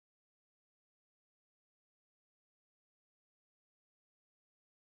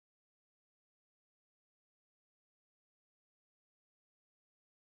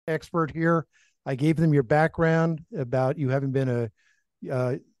expert here. I gave them your background about you having been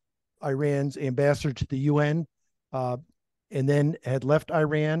Iran's ambassador to the UN, and then had left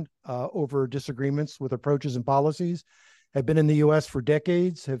Iran over disagreements with approaches and policies, have been in the US for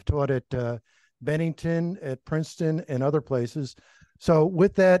decades, have taught at Bennington, at Princeton, and other places. So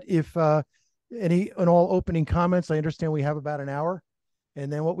with that, if any and all opening comments, I understand we have about an hour,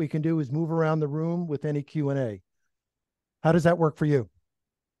 and then what we can do is move around the room with any Q&A. How does that work for you?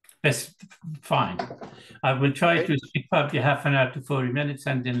 That's fine. I will try to speak probably half an hour to 40 minutes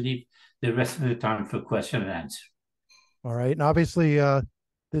and then leave the rest of the time for question and answer. All right. And obviously,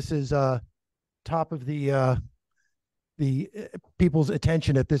 this is top of the people's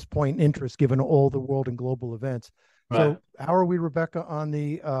attention at this point and interest, given all the world and global events. Right. So how are we, Rebecca, on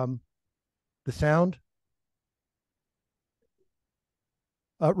the sound?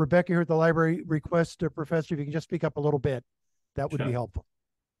 Rebecca here at the library request, Professor, if you can just speak up a little bit, that would be helpful.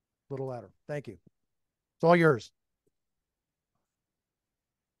 A little louder. Thank you. It's all yours.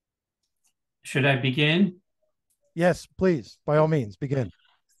 Should I begin? Yes, please. By all means, begin.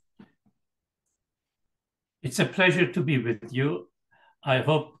 It's a pleasure to be with you. I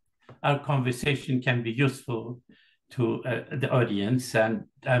hope our conversation can be useful to the audience, and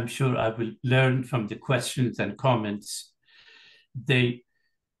I'm sure I will learn from the questions and comments they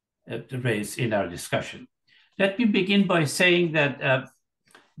raise in our discussion. Let me begin by saying that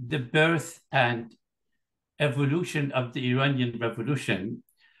the birth and evolution of the Iranian Revolution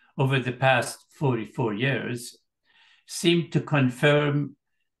over the past 44 years seem to confirm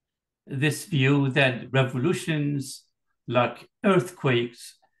this view that revolutions, like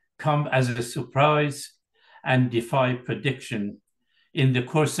earthquakes, come as a surprise and defy prediction in the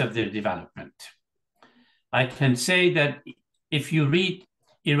course of their development. I can say that if you read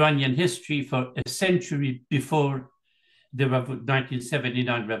Iranian history for a century before the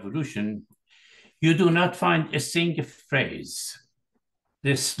 1979 revolution, you do not find a single phrase,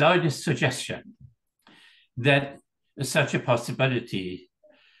 the slightest suggestion that such a possibility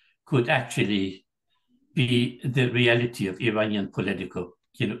could actually be the reality of Iranian political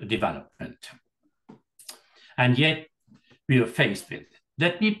development. And yet we are faced with it.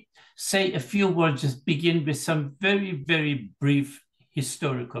 Let me say a few words, just begin with some very, very brief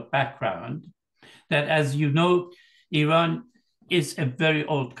historical background, that as you know, Iran is a very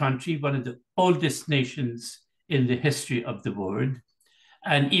old country, one of the oldest nations in the history of the world.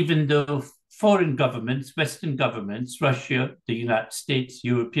 And even though foreign governments, Western governments, Russia, the United States,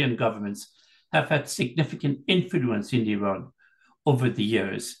 European governments have had significant influence in Iran over the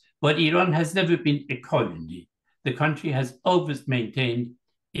years, but Iran has never been a colony. The country has always maintained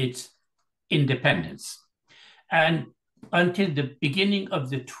its independence. And until the beginning of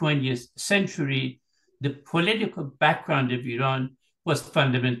the 20th century, the political background of Iran was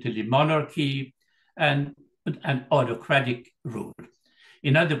fundamentally monarchy and an autocratic rule.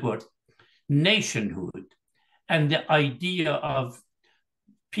 In other words, nationhood and the idea of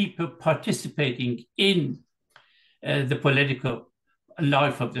people participating in the political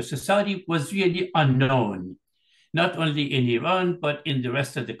life of the society was really unknown, not only in Iran, but in the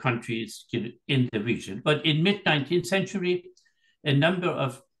rest of the countries in the region. But in mid-19th century, a number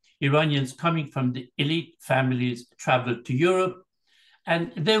of Iranians coming from the elite families traveled to Europe,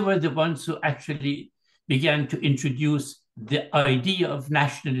 and they were the ones who actually began to introduce the idea of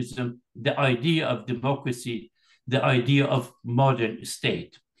nationalism, the idea of democracy, the idea of modern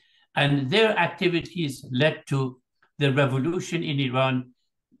state. And their activities led to the revolution in Iran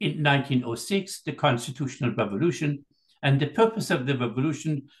in 1906, the constitutional revolution. And the purpose of the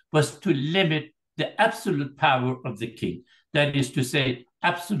revolution was to limit the absolute power of the king. That is to say,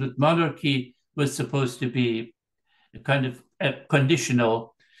 absolute monarchy was supposed to be a kind of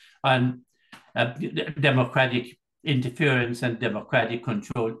conditional on democratic interference and democratic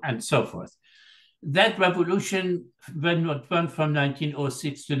control and so forth. That revolution went from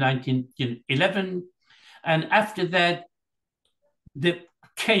 1906 to 1911. And after that, the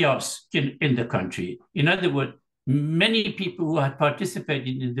chaos in the country. In other words, many people who had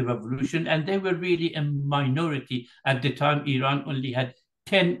participated in the revolution, and they were really a minority. At the time, Iran only had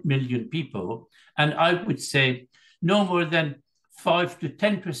 10 million people. And I would say no more than 5 to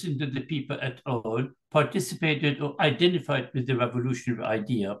 10% of the people at all participated or identified with the revolutionary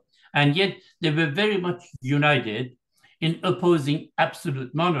idea. And yet they were very much united in opposing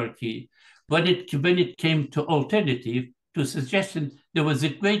absolute monarchy. But when it came to alternative, to suggestion, there was a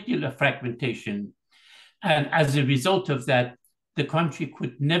great deal of fragmentation. And as a result of that, the country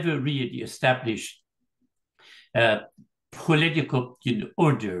could never really establish political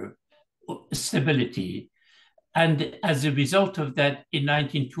order, stability. And as a result of that, in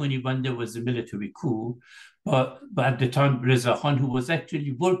 1921, there was a military coup. But at the time, Reza Khan, who was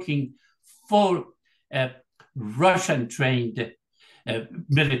actually working for a Russian-trained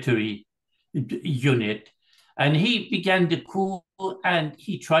military unit, and he began the coup, and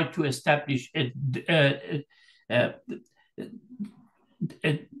he tried to establish a,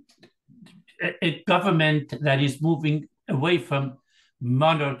 a government that is moving away from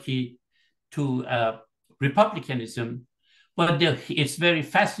monarchy to republicanism. But it's very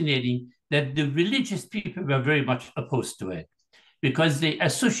fascinating that the religious people were very much opposed to it because they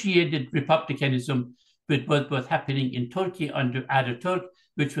associated republicanism with what was happening in Turkey under Ataturk,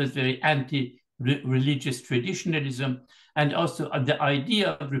 which was very anti-religious traditionalism, and also the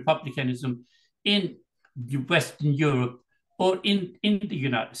idea of republicanism in Western Europe or in the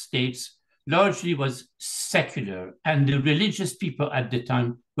United States largely was secular, and the religious people at the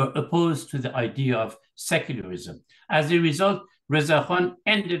time were opposed to the idea of secularism. As a result, Reza Khan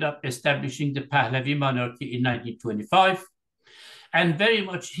ended up establishing the Pahlavi monarchy in 1925, and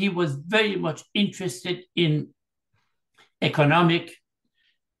he was very much interested in economic,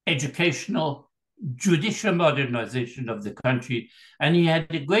 educational, judicial modernization of the country, and he had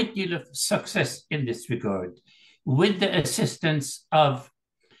a great deal of success in this regard with the assistance of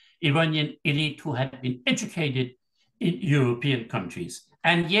Iranian elite who had been educated in European countries.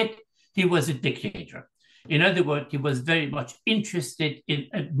 And yet he was a dictator. In other words, he was very much interested in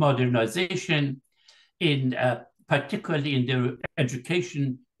modernization, particularly in the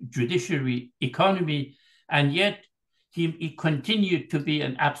education, judiciary, economy, and yet he continued to be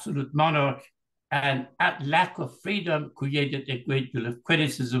an absolute monarch, and lack of freedom created a great deal of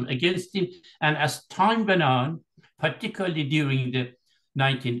criticism against him. And as time went on, particularly during the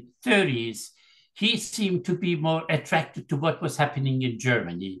 1930s, he seemed to be more attracted to what was happening in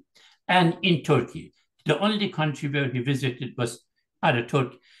Germany and in Turkey. The only country where he visited was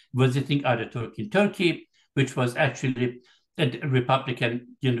visiting Ataturk in Turkey, which was actually a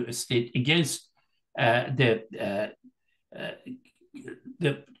Republican state against the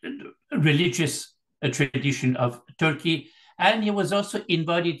religious tradition of Turkey. And he was also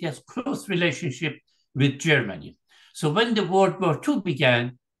invited to have close relationship with Germany. So when the World War II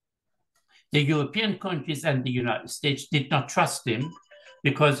began, the European countries and the United States did not trust him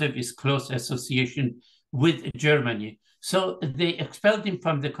because of his close association with Germany. So they expelled him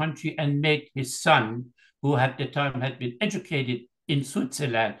from the country and made his son, who at the time had been educated in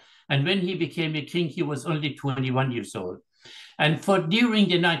Switzerland. And when he became a king, he was only 21 years old. And during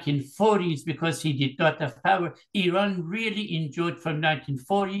the 1940s, because he did not have power, Iran really enjoyed from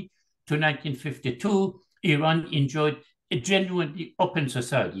 1940 to 1952, Iran enjoyed a genuinely open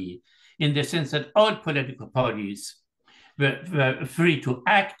society in the sense that all political parties were free to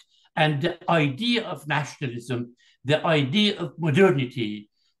act, and the idea of nationalism, the idea of modernity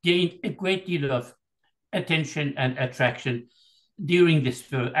gained a great deal of attention and attraction during this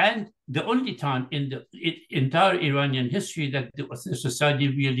period. And the only time in the entire Iranian history that the society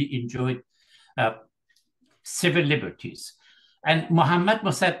really enjoyed civil liberties. And Mohammad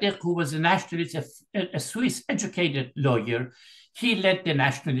Mossadegh, who was a nationalist, a Swiss educated lawyer, he led the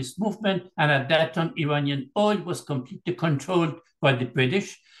nationalist movement. And at that time, Iranian oil was completely controlled by the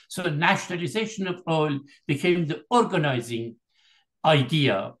British. So nationalization of oil became the organizing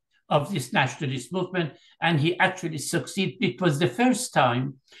idea of this nationalist movement. And he actually succeeded. It was the first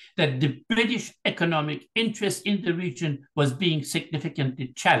time that the British economic interest in the region was being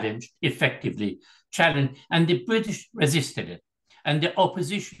significantly challenged, effectively challenged, and the British resisted it. And the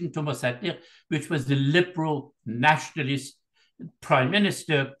opposition to Mossadegh, which was the liberal nationalist prime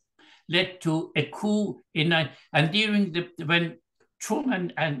minister, led to a coup and during when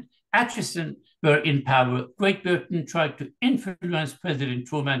Truman and Atchison were in power, Great Britain tried to influence President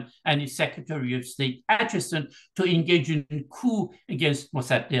Truman and his Secretary of State Atchison to engage in a coup against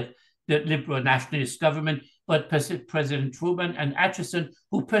Mossadegh, the liberal nationalist government. But President Truman and Atchison,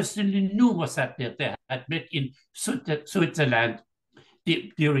 who personally knew Mossadegh, they had met in Switzerland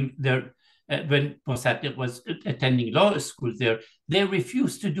during their when Mossadegh was attending law school there, they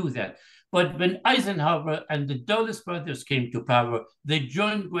refused to do that. But when Eisenhower and the Dulles brothers came to power, they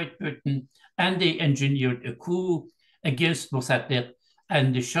joined Great Britain and they engineered a coup against Mossadegh.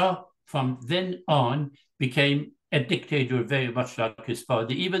 And the Shah, from then on, became a dictator very much like his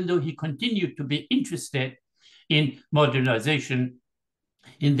father, even though he continued to be interested in modernization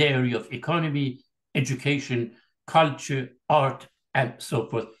in the area of economy, education, culture, art, and so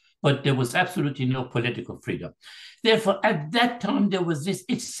forth. but there was absolutely no political freedom. Therefore, at that time, there was this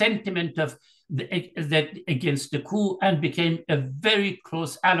sentiment of that against the coup, and became a very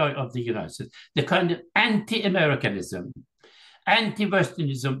close ally of the United States. The kind of anti-Americanism,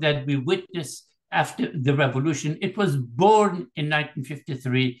 anti-Westernism that we witnessed after the revolution, it was born in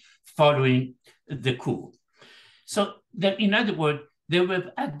 1953 following the coup. So that, in other words, there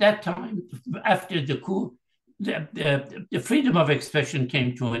were at that time, after the coup, the freedom of expression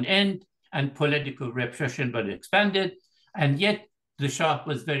came to an end and political repression was expanded. And yet the Shah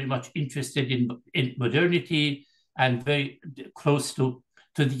was very much interested in modernity and very close to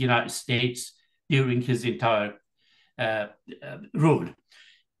the United States during his entire rule.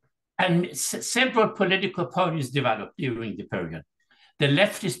 And several political parties developed during the period. The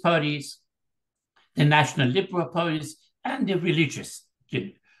leftist parties, the national liberal parties, and the religious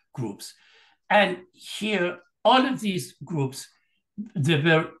groups. And here, all of these groups, they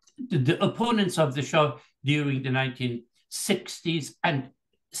were the opponents of the Shah during the 1960s and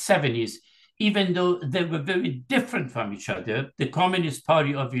 70s, even though they were very different from each other. The Communist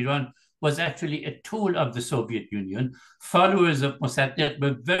Party of Iran was actually a tool of the Soviet Union. Followers of Mossadegh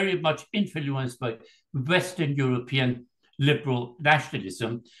were very much influenced by Western European liberal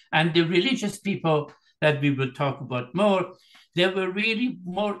nationalism. And the religious people that we will talk about more, they were really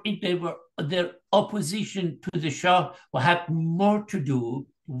more, their opposition to the Shah had more to do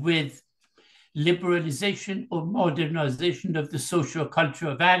with liberalization or modernization of the social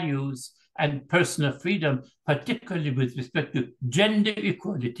cultural values and personal freedom, particularly with respect to gender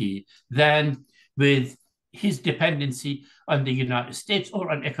equality, than with his dependency on the United States or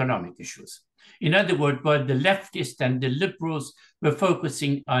on economic issues. In other words, while the leftists and the liberals were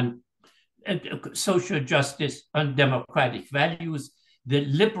focusing on social justice, on democratic values, the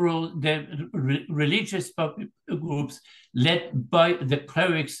religious groups led by the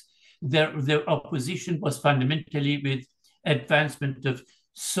clerics, their opposition was fundamentally with advancement of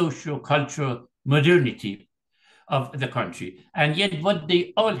social cultural modernity of the country. And yet what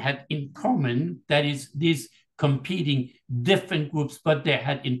they all had in common, that is these competing different groups, what they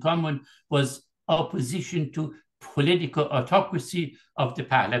had in common was opposition to political autocracy of the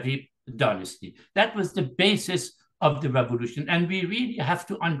Pahlavi dynasty. That was the basis of the revolution. And we really have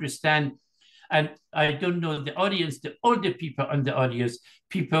to understand, and I don't know the audience, the older people on the audience,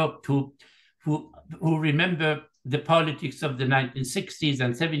 people who remember the politics of the 1960s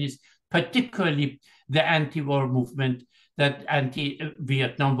and 70s, particularly the anti-war movement, that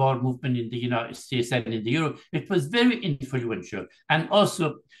anti-Vietnam War movement in the United States and in Europe. It was very influential. And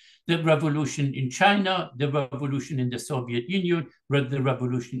also the revolution in China, the revolution in the Soviet Union, the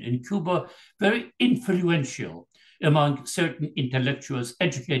revolution in Cuba, very influential among certain intellectuals,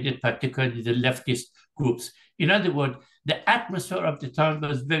 educated, particularly the leftist groups. In other words, the atmosphere of the time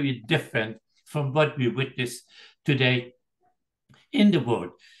was very different from what we witness today in the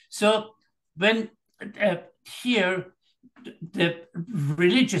world. So when here, the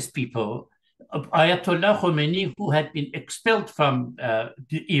religious people, Ayatollah Khomeini, who had been expelled from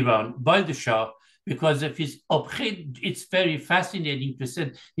Iran by the Shah because of his it's very fascinating to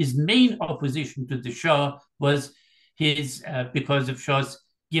say his main opposition to the Shah was his because of Shah's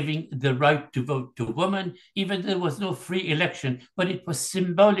giving the right to vote to women, even though there was no free election, but it was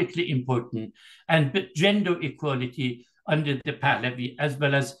symbolically important, and gender equality under the Pahlavi, as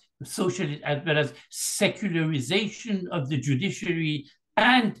well as socialist, as well as secularization of the judiciary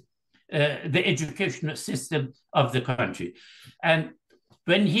and the educational system of the country. And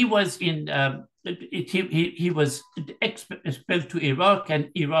when he was in, he was expelled to Iraq and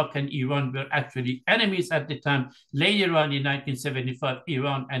Iran were actually enemies at the time. Later on in 1975,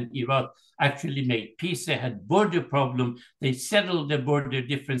 Iran and Iraq actually made peace. They had border problem. They settled the border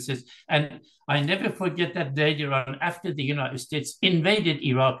differences. And I never forget that later on, after the United States invaded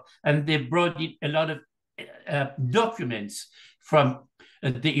Iraq, and they brought in a lot of documents from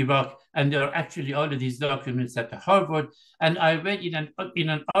the Iraq, and there are actually all of these documents at Harvard. And I read in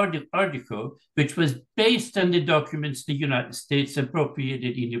an article which was based on the documents the United States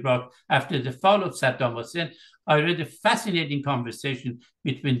appropriated in Iraq after the fall of Saddam Hussein. I read a fascinating conversation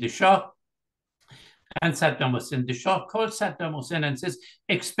between the Shah and Saddam Hussein. The Shah called Saddam Hussein and says,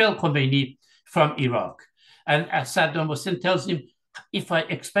 expel Khomeini from Iraq. And Saddam Hussein tells him, if I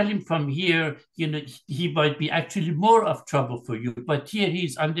expel him from here, he might be actually more of trouble for you, but here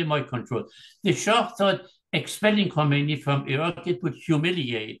he's under my control. The Shah thought expelling Khomeini from Iraq, it would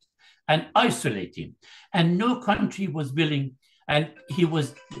humiliate and isolate him. And no country was willing, and he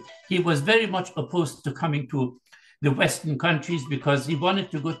was very much opposed to coming to the Western countries because he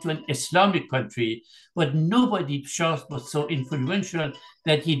wanted to go to an Islamic country, but nobody, Shah was so influential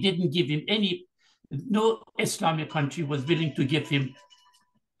that he didn't give him no Islamic country was willing to give him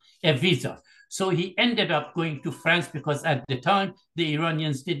a visa. So he ended up going to France because at the time, the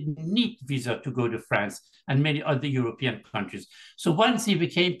Iranians didn't need visa to go to France and many other European countries. So once he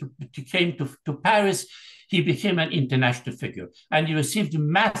came to Paris, he became an international figure and he received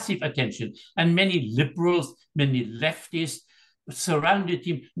massive attention. And many liberals, many leftists surrounded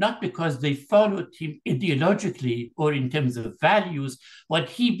him, not because they followed him ideologically or in terms of values, but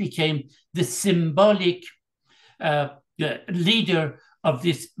he became the symbolic leader of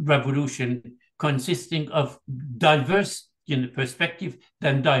this revolution, consisting of diverse perspective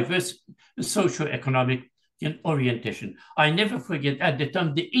than diverse socio-economic orientation. I never forget at the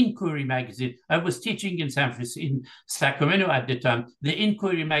time, the Inquiry magazine, I was teaching in San Francisco, in Sacramento at the time, the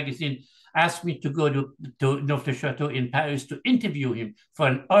Inquiry magazine asked me to go to Notre Chateau in Paris to interview him for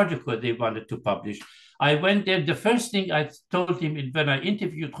an article they wanted to publish. I went there. The first thing I told him when I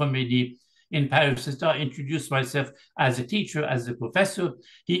interviewed Khomeini in Paris is I introduced myself as a teacher, as a professor.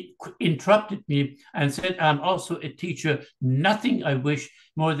 He interrupted me and said, I'm also a teacher. Nothing I wish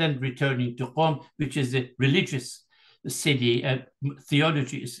more than returning to Qom, which is a religious city,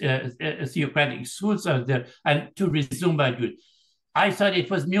 theocratic schools are there, and to resume my duty. I thought it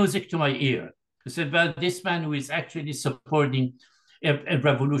was music to my ear. I said, well, this man who is actually supporting a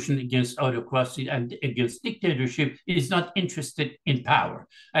revolution against autocracy and against dictatorship is not interested in power.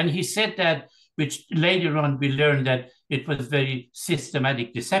 And he said that, which later on we learned that it was very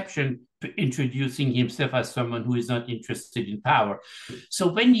systematic deception, introducing himself as someone who is not interested in power.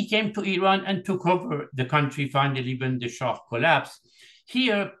 So when he came to Iran and took over the country, finally, when the Shah collapsed,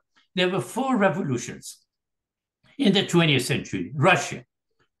 here there were 4 revolutions in the 20th century: Russia,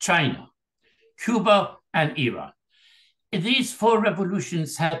 China, Cuba, and Iran. These 4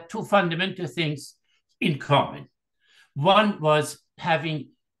 revolutions had 2 fundamental things in common. One was having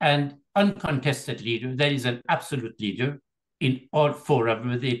an uncontested leader, that is an absolute leader in all 4 of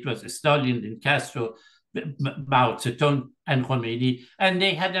them, whether it was Stalin and Castro, Mao Zedong, and Khomeini. And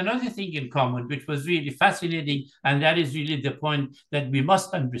they had another thing in common, which was really fascinating, and that is really the point that we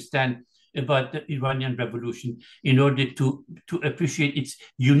must understand about the Iranian Revolution in order to appreciate its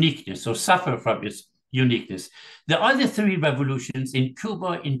uniqueness or suffer from its uniqueness. The other 3 revolutions in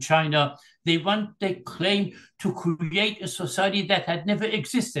Cuba, in China, they claim to create a society that had never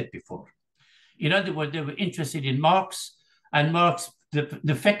existed before. In other words, they were interested in Marx, and Marx,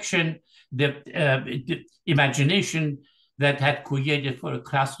 the fiction, the imagination that had created for a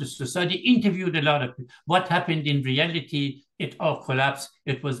classless society, interviewed a lot of people. What happened in reality? It all collapsed.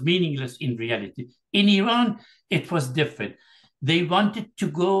 It was meaningless in reality. In Iran, it was different. They wanted to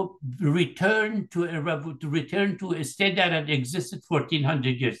return to a state that had existed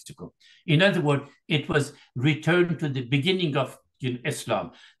 1400 years ago. In other words, it was return to the beginning of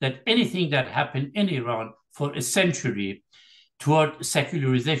Islam, that anything that happened in Iran for a century toward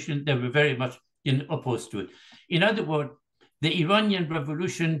secularization, they were very much opposed to it. In other words, the Iranian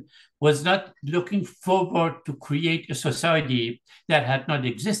Revolution was not looking forward to create a society that had not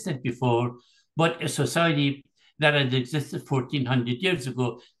existed before, but a society that had existed 1400 years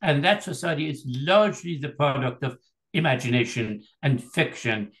ago. And that society is largely the product of imagination and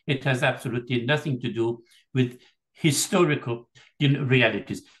fiction. It has absolutely nothing to do with historical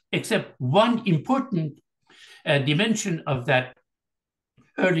realities, except one important dimension of that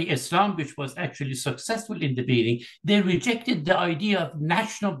early Islam, which was actually successful in the beginning. They rejected the idea of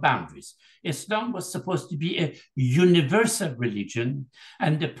national boundaries. Islam was supposed to be a universal religion,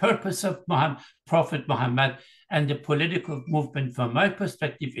 and the purpose of Prophet Muhammad and the political movement, from my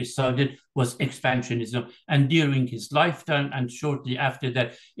perspective, it started was expansionism. And during his lifetime and shortly after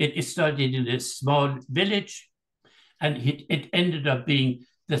that, it started in a small village, and it ended up being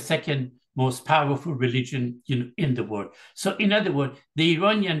the second most powerful religion in the world. So in other words, the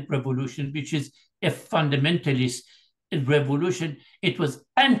Iranian Revolution, which is a fundamentalist revolution, it was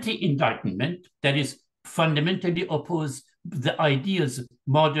anti-Enlightenment, that is, fundamentally opposed the ideas of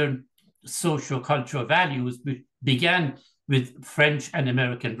modern socio-cultural values, which began with French and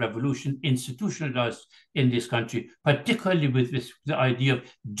American Revolution, institutionalized in this country, particularly with the idea of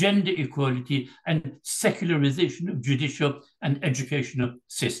gender equality and secularization of judicial and educational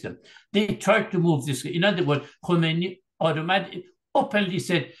system. They tried to move this. In other words, Khomeini openly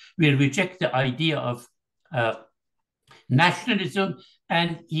said, we reject the idea of nationalism,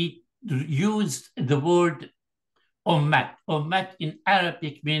 and he used the word ummat. Ummat in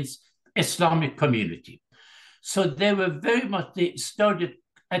Arabic means Islamic community. So they were very much, they started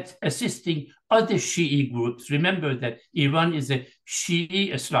assisting other Shi'i groups. Remember that Iran is a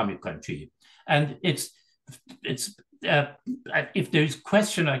Shi'i Islamic country, and uh, if there is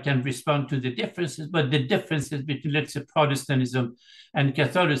question, I can respond to the differences, but the differences between, let's say, Protestantism and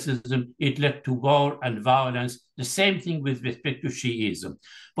Catholicism, it led to war and violence. The same thing with respect to Shiism.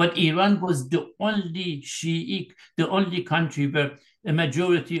 But Iran was the only country where a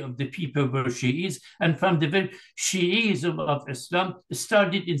majority of the people were Shiis, and from the very Shiism of Islam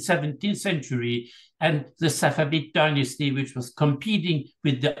started in 17th century, and the Safavid dynasty, which was competing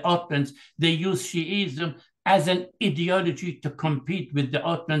with the Ottomans, they used Shiism as an ideology to compete with the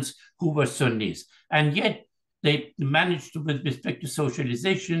Ottomans, who were Sunnis. And yet they managed to, with respect to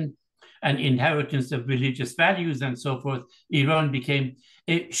socialization and inheritance of religious values and so forth, Iran became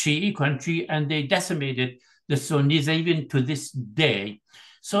a Shi'i country, and they decimated the Sunnis even to this day.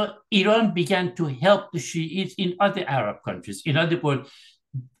 So Iran began to help the Shiites in other Arab countries. In other words,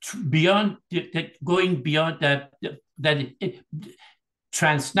 going beyond that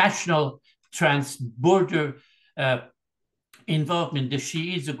transnational, trans-border involvement, the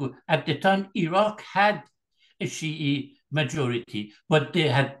Shiites. At the time, Iraq had a Shi'i majority, but they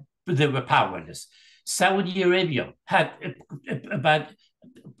were powerless. Saudi Arabia had about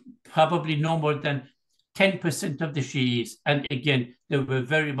probably no more than 10% of the Shiites, and again, they were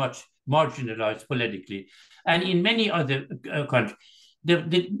very much marginalized politically. And in many other countries,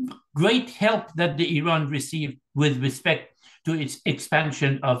 the great help that the Iran received with respect to its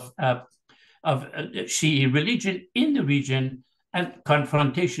expansion of Shi'i religion in the region and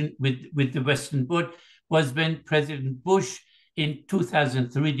confrontation with the Western world was when President Bush in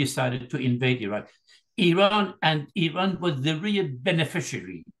 2003 decided to invade Iraq. Iran was the real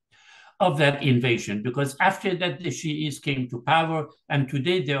beneficiary of that invasion, because after that the Shiites came to power, and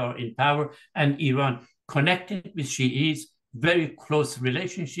today they are in power, and Iran connected with Shiites, very close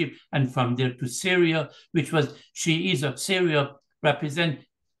relationship, and from there to Syria, which was Shiites of Syria represent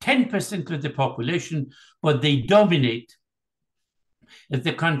 10% of the population, but they dominate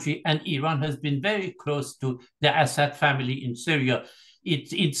the country, and Iran has been very close to the Assad family in Syria.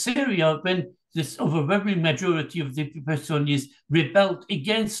 It's in Syria when this overwhelming majority of the Sunnis rebelled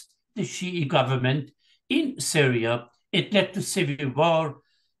against the Shi'i government in Syria. It led to civil war.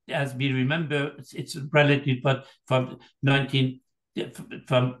 As we remember, it's relative, but from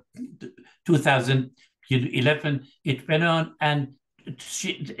 2011, it went on, and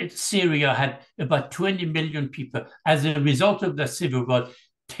Syria had about 20 million people. As a result of the civil war,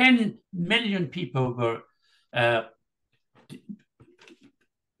 10 million people were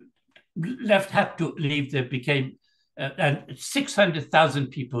had to leave. They became, and 600,000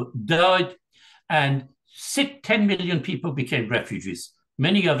 people died, and 10 million people became refugees.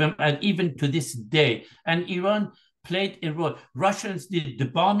 Many of them, and even to this day. And Iran played a role. Russians did the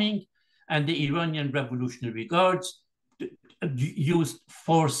bombing, and the Iranian Revolutionary Guards used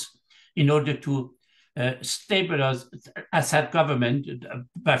force in order to stabilize Assad government,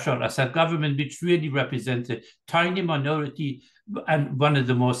 Bashar Assad government, which really represents a tiny minority and one of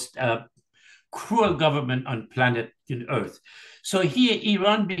the most cruel government on planet Earth. So here,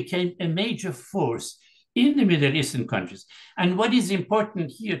 Iran became a major force in the Middle Eastern countries. And what is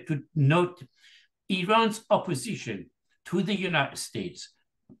important here to note, Iran's opposition to the United States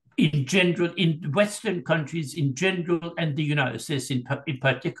in general, in Western countries in general, and the United States in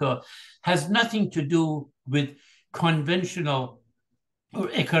particular, has nothing to do with conventional or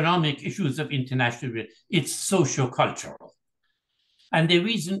economic issues of international relations. It's socio-cultural. And the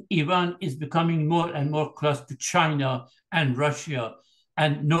reason Iran is becoming more and more close to China and Russia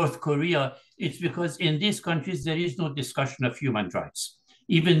and North Korea, it's because in these countries there is no discussion of human rights.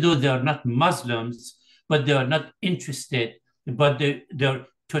 Even though they are not Muslims, but they are not interested, but they're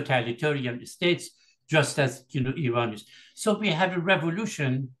totalitarian states, just as Iran is. So we have a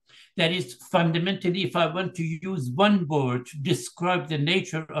revolution that is fundamentally, if I want to use one word to describe the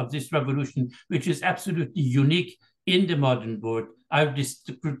nature of this revolution, which is absolutely unique in the modern world, I've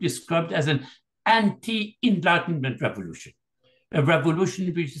described as an anti-Enlightenment revolution, a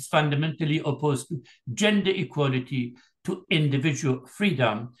revolution which is fundamentally opposed to gender equality, to individual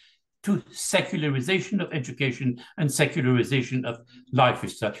freedom, to secularization of education and secularization of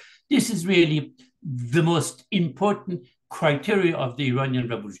lifestyle. This is really the most important criteria of the Iranian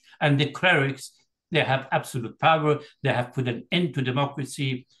revolution. And the clerics, they have absolute power, they have put an end to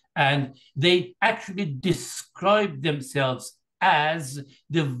democracy, and they actually describe themselves as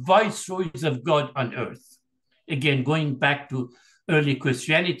the viceroys of God on earth. Again, going back to early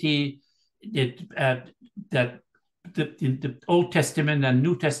Christianity, in the Old Testament and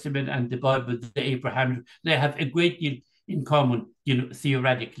New Testament and the Bible, the Abraham, they have a great deal in common,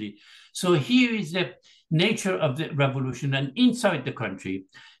 theoretically. So here is the nature of the revolution. And inside the country,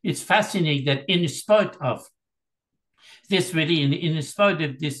 it's fascinating that in spite of this, really, in spite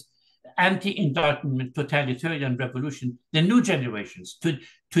of this anti-enlightenment totalitarian revolution, the new generations,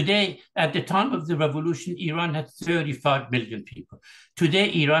 today, at the time of the revolution, Iran had 35 million people.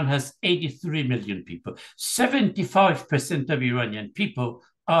 Today, Iran has 83 million people. 75% of Iranian people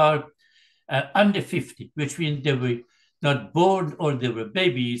are under 50, which means they were not born or they were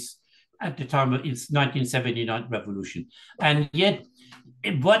babies at the time of its 1979 revolution. And yet,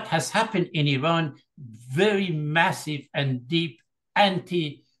 what has happened in Iran, very massive and deep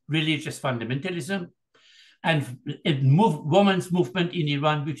anti-religious fundamentalism, and women's movement in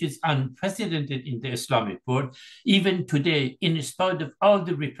Iran, which is unprecedented in the Islamic world. Even today, in spite of all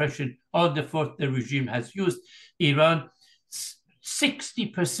the repression, all the force the regime has used, Iran,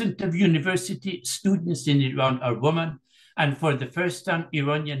 60% of university students in Iran are women. And for the first time,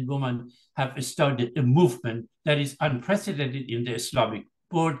 Iranian women have started a movement that is unprecedented in the Islamic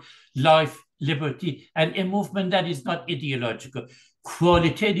world, life, liberty, and a movement that is not ideological,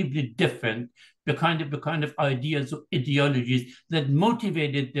 qualitatively different, the kind of ideas or ideologies that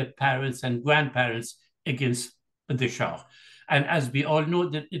motivated their parents and grandparents against the Shah. And as we all know,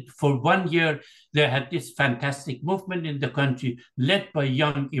 that for 1 year, they had this fantastic movement in the country led by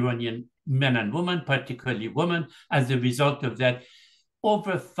young Iranian men and women, particularly women. As a result of that,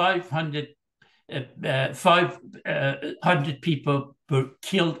 over 500 people were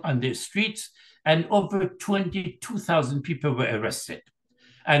killed on the streets, and over 22,000 people were arrested.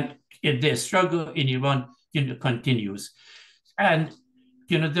 And the struggle in Iran continues. And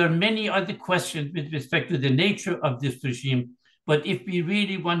there are many other questions with respect to the nature of this regime. But if we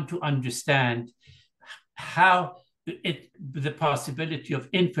really want to understand how the possibility of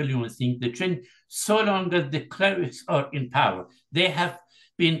influencing the trend, so long as the clerics are in power, they had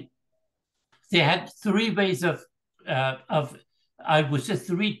 3 ways of I would say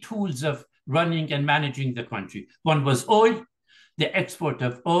 3 tools of running and managing the country. One was oil, the export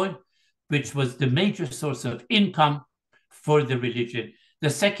of oil, which was the major source of income for the religion.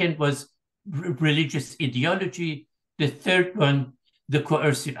 The second was religious ideology. The third one, the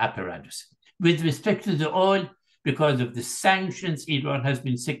coercive apparatus. With respect to the oil, because of the sanctions, Iran has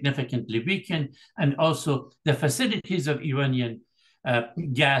been significantly weakened, and also the facilities of Iranian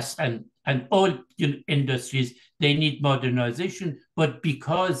gas and oil industries, they need modernization. But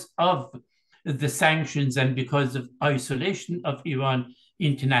because of the sanctions and because of isolation of Iran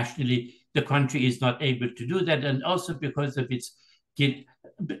internationally, the country is not able to do that. And also because of its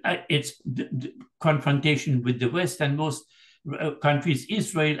confrontation with the West and most countries,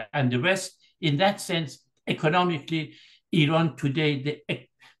 Israel and the rest. In that sense, economically, Iran today,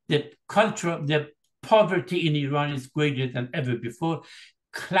 the culture, the poverty in Iran is greater than ever before.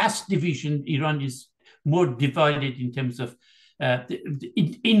 Class division, Iran is more divided in terms of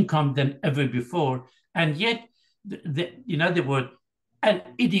income than ever before. And yet, in other words, an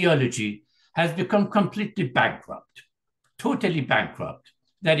ideology has become completely bankrupt, totally bankrupt.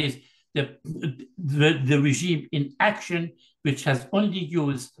 That is, the regime in action, which has only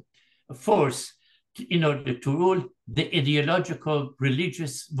used force in order to rule, the ideological,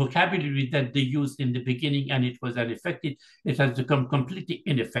 religious vocabulary that they used in the beginning, and it was ineffective, it has become completely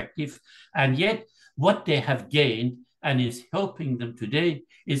ineffective. And yet, what they have gained and is helping them today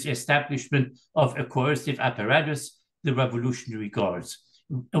is establishment of a coercive apparatus, the Revolutionary Guards,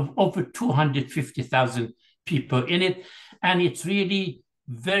 over 250,000 people in it. And it's really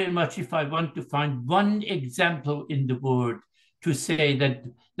very much, if I want to find one example in the world to say that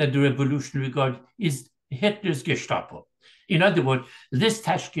the Revolutionary Guard is Hitler's Gestapo. In other words, this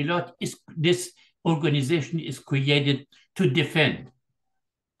tashkilat, this organization is created to defend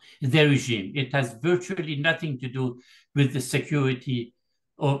the regime. It has virtually nothing to do with the security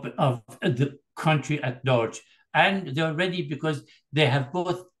of the country at large. And they're ready because they have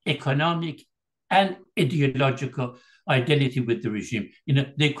both economic and ideological identity with the regime.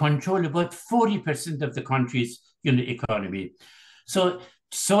 They control about 40% of the country's economy. So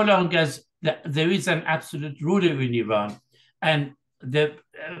long as there is an absolute ruler in Iran and the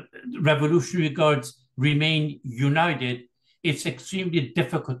Revolutionary Guards remain united, it's extremely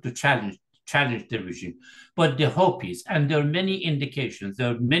difficult to challenge the regime. But the hope is, and there are many indications,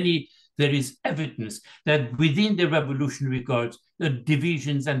 there is evidence that within the Revolutionary Guards, there are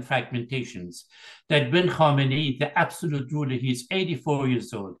divisions and fragmentations. That when Khamenei, the absolute ruler, he's 84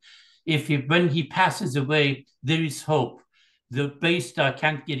 years old, when he passes away, there is hope the based, I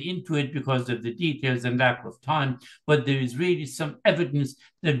can't get into it because of the details and lack of time, but there is really some evidence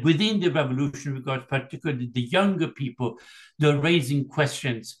that within the Revolutionary Guards, particularly the younger people, they're raising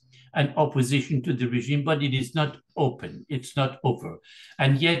questions and opposition to the regime, but it is not open, it's not over.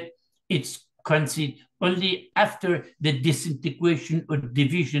 And yet it's conceded only after the disintegration or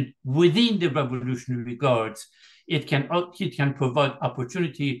division within the Revolutionary Guards, it can provide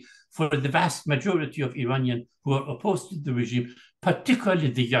opportunity for the vast majority of Iranians who are opposed to the regime, particularly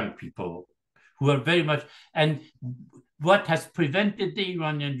the young people, who are very much, and what has prevented the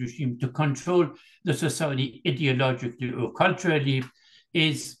Iranian regime to control the society ideologically or culturally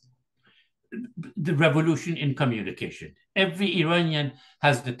is the revolution in communication. Every Iranian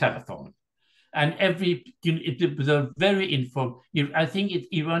has the telephone. And they're very informed. I think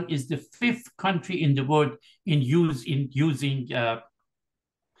Iran is the 5th country in the world in using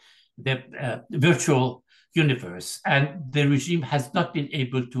the virtual universe, and the regime has not been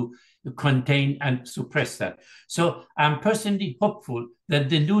able to contain and suppress that. So I'm personally hopeful that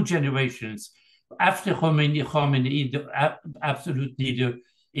the new generations, after Khomeini, the absolute leader,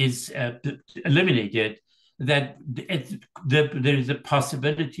 is eliminated, that there is a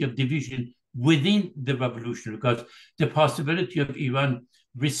possibility of division within the revolution, because the possibility of Iran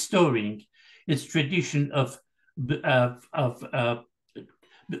restoring its tradition of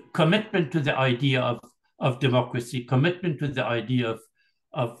commitment to the idea of democracy, commitment to the idea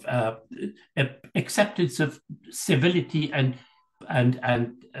of acceptance of civility and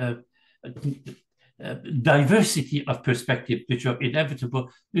diversity of perspective, which are inevitable.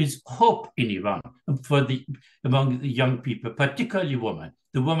 There is hope in Iran among the young people, particularly women.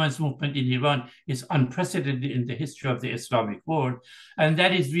 The women's movement in Iran is unprecedented in the history of the Islamic world, and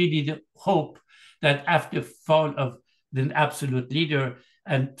that is really the hope that after fall of the absolute leader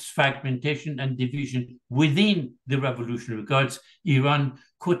and fragmentation and division within the Revolutionary Guards, Iran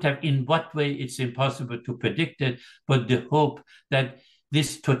could have, in what way it's impossible to predict it, but the hope that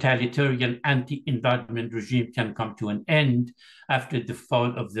this totalitarian anti-environment regime can come to an end after the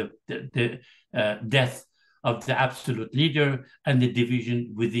fall of the death of the absolute leader and the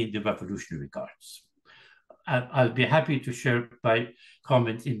division within the Revolutionary Guards. I'll be happy to share my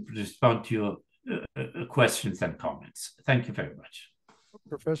comments in response to your questions and comments. Thank you very much.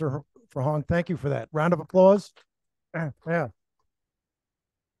 Professor Farhang, thank you for that. Round of applause. Yeah.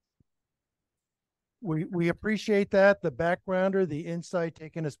 We appreciate that, the backgrounder, the insight,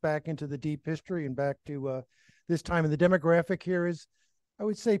 taking us back into the deep history and back to this time. And the demographic here is, I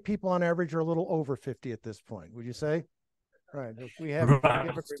would say people on average are a little over 50 at this point. Would you say? Right. We have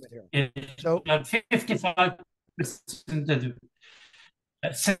agreement here. So 55% of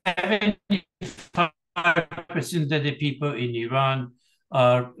 75% of the people in Iran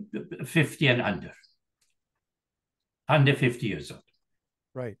are 50 and under 50 years old.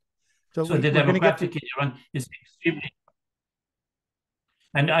 Right. So the demographic in Iran is extremely,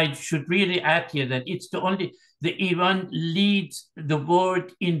 and I should really add here that the Iran leads the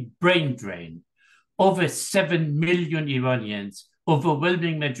world in brain drain. Over 7 million Iranians,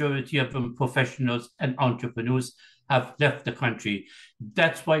 overwhelming majority of them professionals and entrepreneurs, have left the country.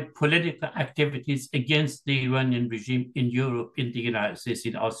 That's why political activities against the Iranian regime in Europe, in the United States,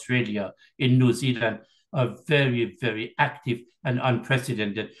 in Australia, in New Zealand are very, very active and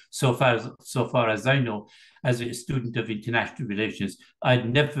unprecedented. So far as I know, as a student of international relations, I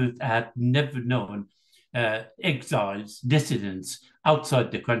had never known exiles, dissidents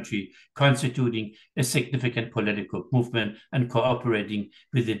outside the country constituting a significant political movement and cooperating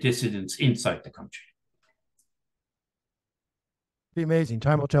with the dissidents inside the country. Be amazing.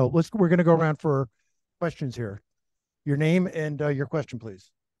 Time will tell. We're going to go around for questions here. Your name and your question,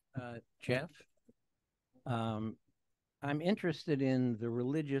 please. Jeff, I'm interested in the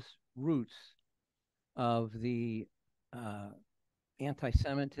religious roots of the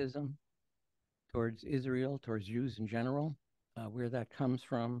anti-Semitism towards Israel, towards Jews in general, where that comes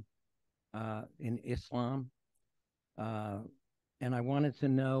from in Islam. And I wanted to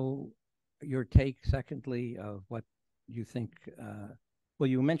know your take, secondly, of what you think. Well,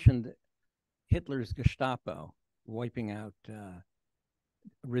 you mentioned Hitler's Gestapo wiping out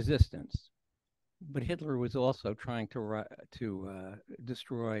resistance, but Hitler was also trying to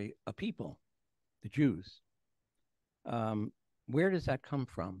destroy a people, the Jews. Where does that come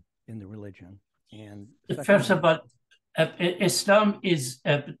from in the religion? And first of all, Islam is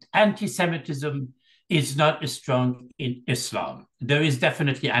anti-Semitism is not strong in Islam. There is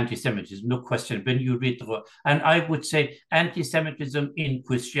definitely anti-Semitism, no question. When you read the, and I would say anti-Semitism in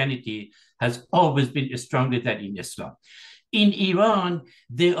Christianity has always been stronger than in Islam. In Iran,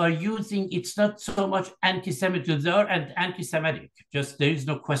 they are using, it's not so much anti-Semitism, they are anti-Semitic. Just there is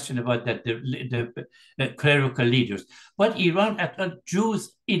no question about that, the clerical leaders. But Iran,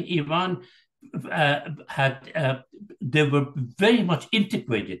 Jews in Iran they were very much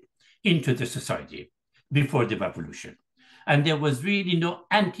integrated into the society before the revolution. And there was really no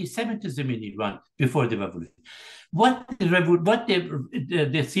anti-Semitism in Iran before the revolution. What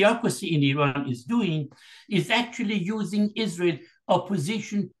the theocracy in Iran is doing is actually using Israel.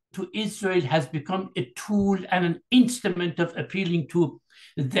 Opposition to Israel has become a tool and an instrument of appealing to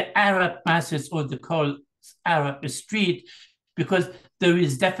the Arab masses, or the called Arab street, because there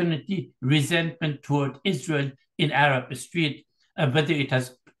is definitely resentment toward Israel in Arab street, whether it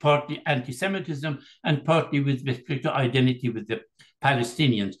has partly anti-Semitism and partly with respect to identity with the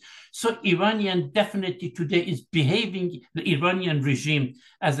Palestinians. So Iranian definitely today is behaving, the Iranian regime,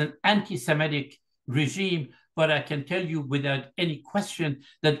 as an anti-Semitic regime. But I can tell you without any question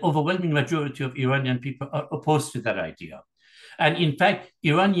that overwhelming majority of Iranian people are opposed to that idea. And in fact,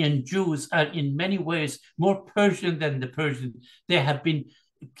 Iranian Jews are in many ways more Persian than the Persian. They have been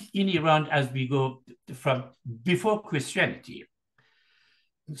in Iran as we go from before Christianity.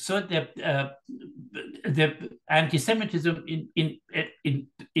 So the anti-Semitism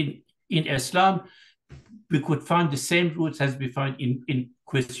in Islam, we could find the same roots as we find in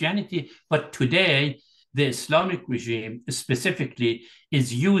Christianity. But today, the Islamic regime specifically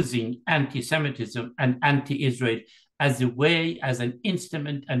is using anti-Semitism and anti-Israel as a way, as an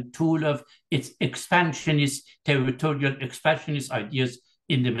instrument and tool of its expansionist, territorial expansionist ideas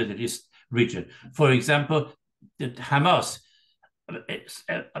in the Middle East region. For example, the Hamas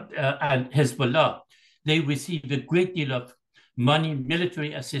and Hezbollah, they receive a great deal of money,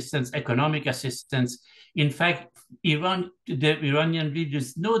 military assistance, economic assistance. In fact, the Iranian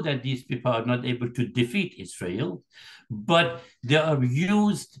leaders know that these people are not able to defeat Israel, but they are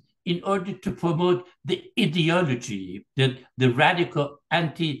used in order to promote the ideology, the radical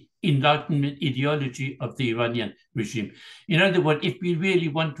anti-Enlightenment ideology of the Iranian regime. In other words, if we really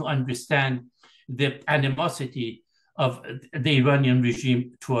want to understand the animosity of the Iranian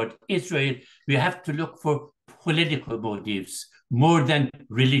regime toward Israel, we have to look for political motives more than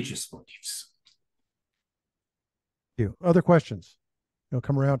religious motives. Thank you. Other questions? You'll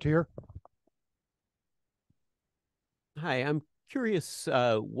come around here. Hi, I'm curious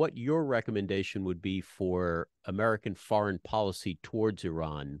what your recommendation would be for American foreign policy towards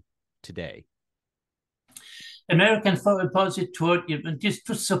Iran today. American foreign policy toward Iran is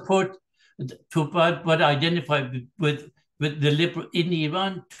to support, to what I identify with the liberal. In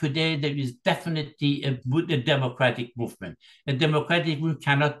Iran today, there is definitely a democratic movement. A democratic movement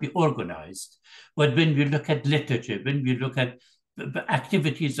cannot be organized. But when we look at literature, when we look at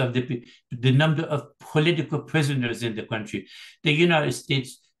activities of the number of political prisoners in the country, the United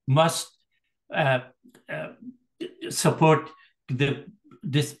States must support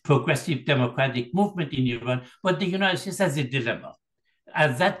this progressive democratic movement in Iran. But the United States has a dilemma.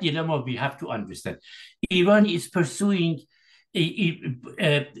 As that dilemma, we have to understand. Iran is pursuing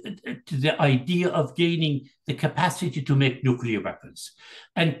the idea of gaining the capacity to make nuclear weapons.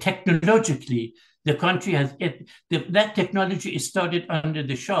 And technologically, the country has, that technology is started under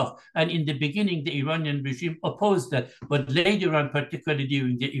the Shah. And in the beginning, the Iranian regime opposed that. But later on, particularly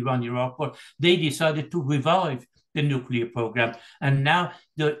during the Iran-Iraq war, they decided to revive the nuclear program. And now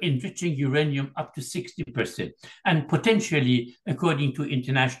they're enriching uranium up to 60%. And potentially, according to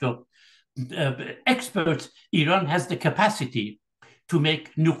international experts, Iran has the capacity to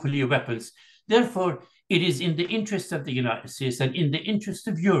make nuclear weapons. Therefore, it is in the interest of the United States and in the interest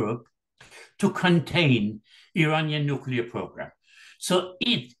of Europe to contain Iranian nuclear program. So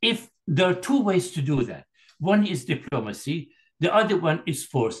if there are two ways to do that. One is diplomacy. The other one is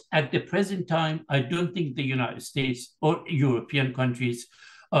force. At the present time, I don't think the United States or European countries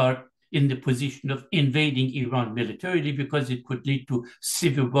are in the position of invading Iran militarily, because it could lead to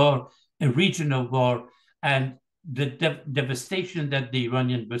civil war, a regional war, and the devastation that the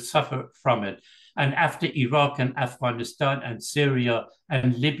Iranians will suffer from it. And after Iraq and Afghanistan and Syria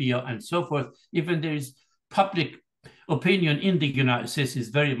and Libya and so forth, even there is public opinion in the United States is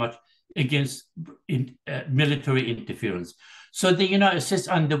very much against military interference. So the United States,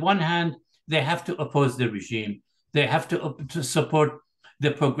 on the one hand, they have to oppose the regime. They have to support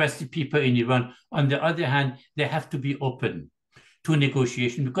the progressive people in Iran. On the other hand, they have to be open to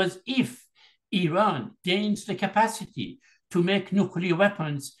negotiation, because if Iran gains the capacity to make nuclear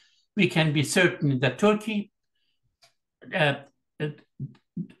weapons, we can be certain that Turkey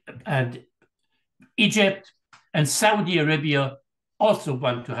and Egypt and Saudi Arabia also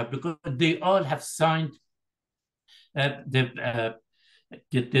want to have, because they all have signed the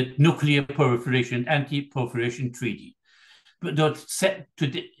nuclear proliferation, anti-proliferation treaty. But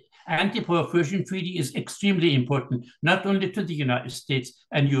the anti-proliferation treaty is extremely important, not only to the United States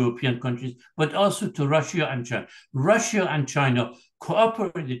and European countries, but also to Russia and China. Russia and China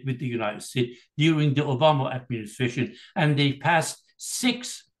cooperated with the United States during the Obama administration, and they passed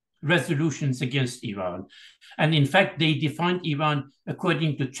 6 resolutions against Iran. And in fact, they defined Iran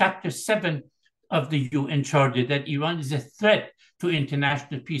according to Chapter 7 of the UN Charter, that Iran is a threat to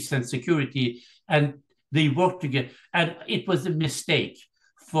international peace and security, and they worked together. And it was a mistake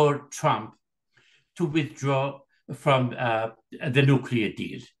for Trump to withdraw from the nuclear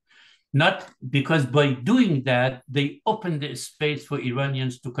deal. Not because by doing that, they opened the space for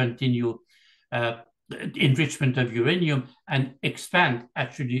Iranians to continue enrichment of uranium and expand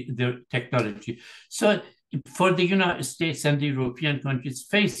actually their technology. So for the United States and the European countries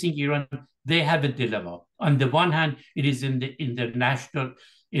facing Iran, they have a dilemma. On the one hand, it is in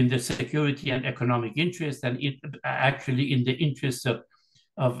the security and economic interest, and actually in the interest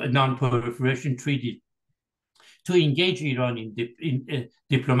of a non-proliferation treaty to engage Iran in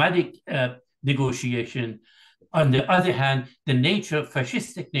diplomatic negotiation. On the other hand, the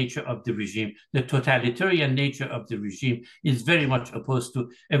fascistic nature of the regime, the totalitarian nature of the regime is very much opposed to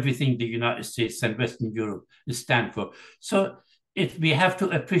everything the United States and Western Europe stand for. So we have to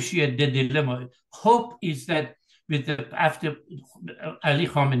appreciate the dilemma. Hope is that after Ali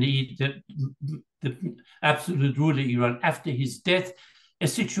Khamenei, the absolute ruler of Iran, after his death, a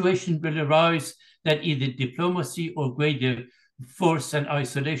situation will arise that either diplomacy or greater force and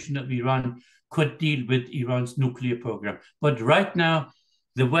isolation of Iran could deal with Iran's nuclear program. But right now,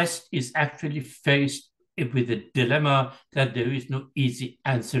 the West is actually faced with a dilemma that there is no easy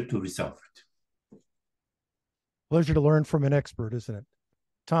answer to resolve it. Pleasure to learn from an expert, isn't it?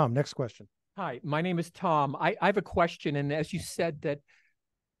 Tom, next question. Hi, my name is Tom. I have a question, and as you said that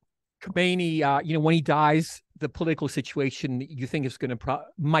Khomeini, when he dies, the political situation you think is going to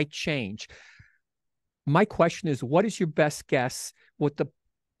might change. My question is, what is your best guess what the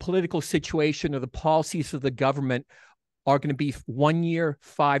political situation or the policies of the government are going to be 1 year,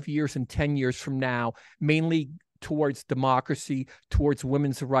 5 years, and 10 years from now, mainly towards democracy, towards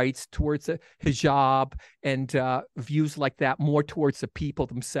women's rights, towards the hijab, and views like that, more towards the people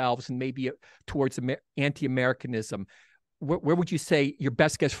themselves and maybe towards anti-Americanism? Where would you say your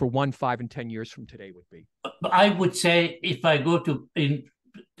best guess for 1, 5, and 10 years from today would be? I would say if I go to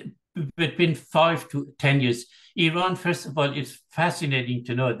between 5 to 10 years, Iran, first of all, it's fascinating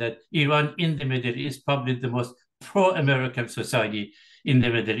to know that Iran in the Middle East is probably the most pro-American society in the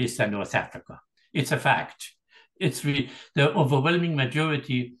Middle East and North Africa. It's a fact. It's really the overwhelming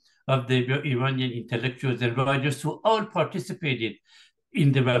majority of the Iranian intellectuals and writers who all participated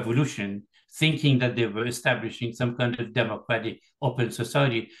in the revolution, thinking that they were establishing some kind of democratic, open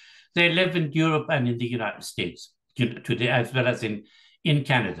society. They live in Europe and in the United States today, as well as in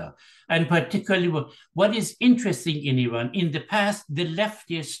Canada. And particularly, what is interesting in Iran, in the past, the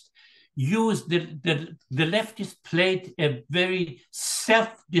leftists played a very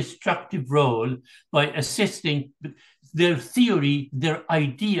self-destructive role by assisting their theory, their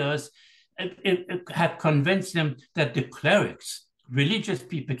ideas, had convinced them that the clerics, religious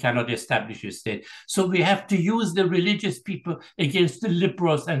people, cannot establish a state. So we have to use the religious people against the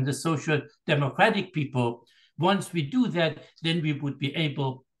liberals and the social democratic people. Once we do that, then we would be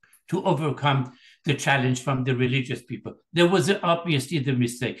able to overcome the challenge from the religious people. There was obviously the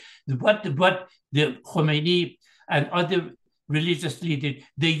mistake. What the Khomeini and other religious leaders,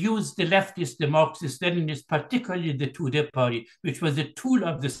 they used the leftists, the Marxists, Leninists, particularly the Tudeh party, which was a tool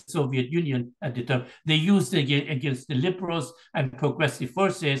of the Soviet Union at the time. They used it against the liberals and progressive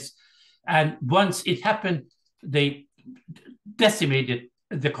forces. And once it happened, they decimated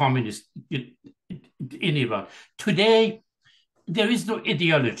the communists in Iran. Today, there is no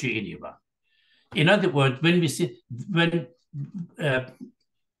ideology in Iran. In other words, when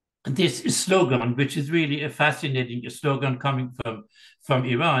this slogan, which is really a fascinating slogan coming from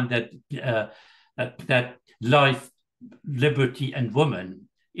Iran, that life, liberty, and woman,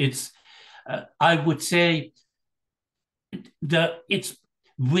 it's I would say it's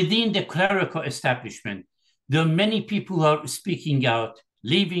within the clerical establishment. There are many people who are speaking out,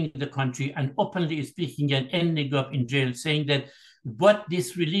 leaving the country and openly speaking and ending up in jail, saying that what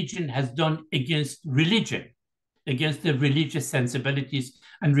this religion has done against religion, against the religious sensibilities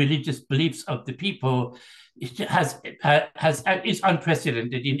and religious beliefs of the people, is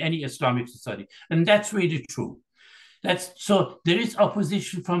unprecedented in any Islamic society. And that's really true. So there is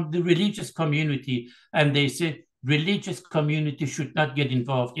opposition from the religious community, and they say religious community should not get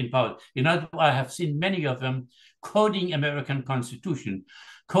involved in power. I have seen many of them quoting American Constitution,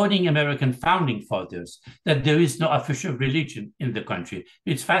 quoting American founding fathers, that there is no official religion in the country.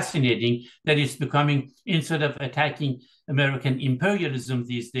 It's fascinating that it's becoming, instead of attacking American imperialism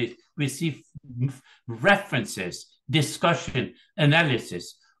these days, we see references, discussion,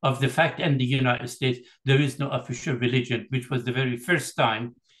 analysis of the fact in the United States there is no official religion, which was the very first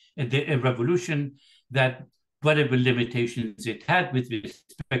time a revolution that whatever limitations it had with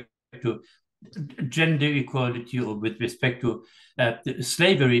respect to gender equality or with respect to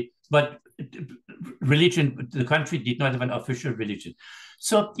slavery, but religion, the country did not have an official religion.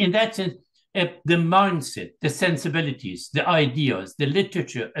 So in that sense, the mindset, the sensibilities, the ideas, the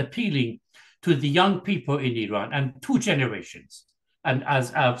literature appealing to the young people in Iran and two generations. And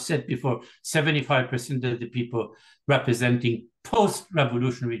as I've said before, 75% of the people representing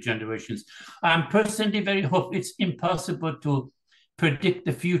post-revolutionary generations. I'm personally very hopeful. It's impossible to predict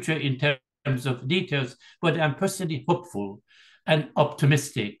the future in terms of details, but I'm personally hopeful and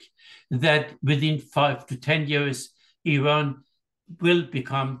optimistic that within 5 to 10 years, Iran will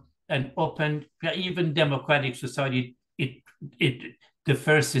become an open, even democratic society. The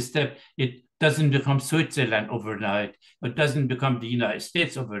first step, it doesn't become Switzerland overnight, it doesn't become the United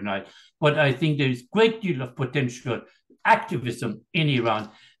States overnight. But I think there is a great deal of potential activism in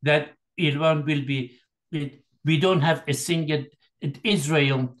Iran that Iran will be, we don't have a single,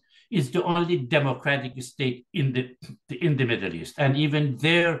 Israel is the only democratic state in the Middle East. And even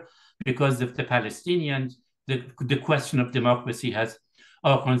there, because of the Palestinians, the question of democracy has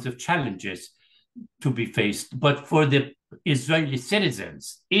all kinds of challenges to be faced. But for the Israeli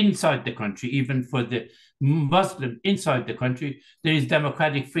citizens inside the country, even for the Muslim inside the country, there is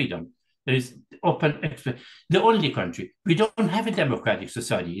democratic freedom. There is open, the only country. We don't have a democratic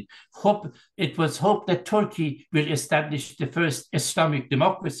society. It was hoped that Turkey will establish the first Islamic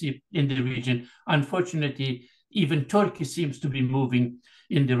democracy in the region. Unfortunately, even Turkey seems to be moving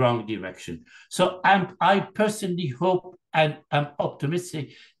in the wrong direction. So I personally hope and I'm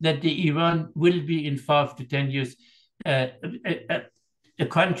optimistic that the Iran will be in 5 to 10 years a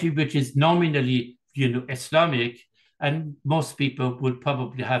country which is nominally, Islamic, and most people would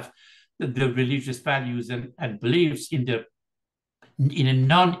probably have the religious values and beliefs in a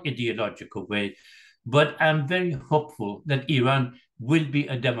non-ideological way. But I'm very hopeful that Iran will be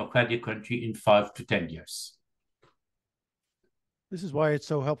a democratic country in 5 to 10 years. This is why it's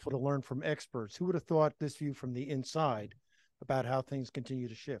so helpful to learn from experts. Who would have thought this view from the inside about how things continue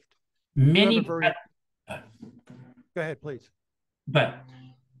to shift? Many. Go ahead, please. But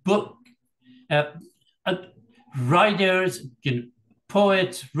book writers,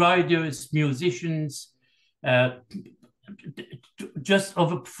 poets, writers, musicians, just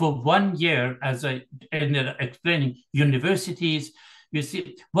over for 1 year, as I ended up explaining, universities, you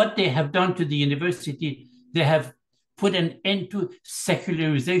see what they have done to the university. They have put an end to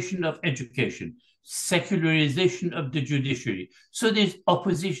secularization of education, secularization of the judiciary. So there's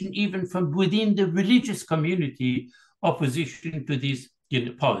opposition even from within the religious community, opposition to these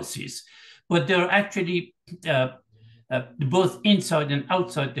policies. But there are actually, both inside and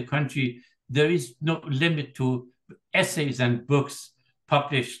outside the country, there is no limit to essays and books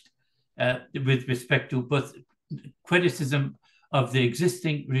published with respect to both criticism of the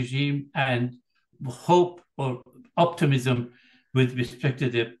existing regime and hope or optimism with respect to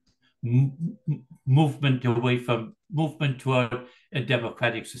the movement toward a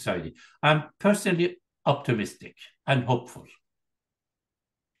democratic society. I'm personally optimistic and hopeful.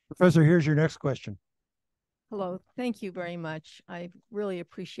 Professor, here's your next question. Hello, thank you very much. I really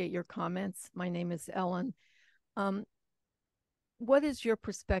appreciate your comments. My name is Ellen. What is your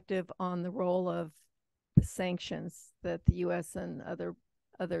perspective on the role of the sanctions that the U.S. and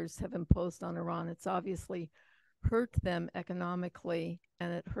others have imposed on Iran? It's obviously hurt them economically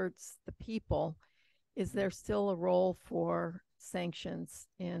and it hurts the people. Is there still a role for sanctions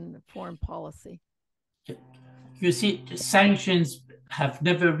in foreign policy? You see, sanctions have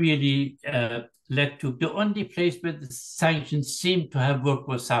never really led to, the only place where the sanctions seem to have worked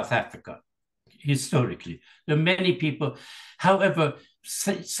was South Africa, historically. There are many people, however,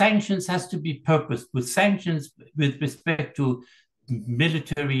 sanctions has to be purposeful. Sanctions with respect to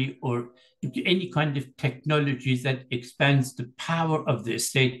military or any kind of technologies that expands the power of the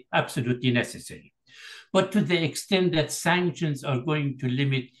state, absolutely necessary. But to the extent that sanctions are going to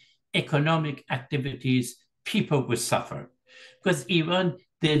limit economic activities, people will suffer. Because Iran,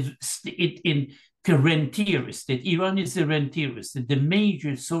 in a rentier state, Iran is a rentier state. The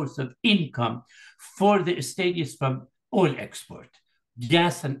major source of income for the state is from oil export,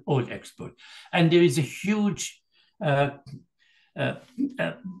 gas and oil export. And there is a huge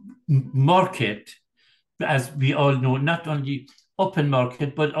market as we all know, not only open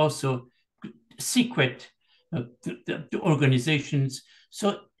market, but also secret the organizations.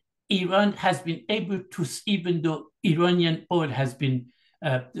 So Iran has been able to, even though Iranian oil has been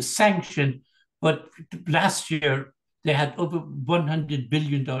sanctioned, but last year they had over $100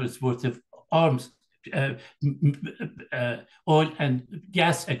 billion worth of arms, oil and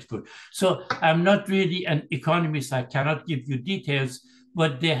gas export. So I'm not really an economist. I cannot give you details,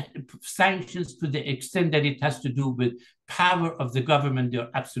 but the sanctions, to the extent that it has to do with power of the government, they're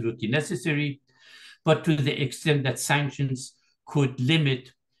absolutely necessary. But to the extent that sanctions could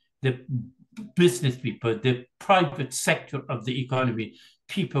limit the business people, the private sector of the economy,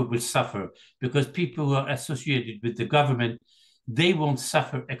 people will suffer, because people who are associated with the government, they won't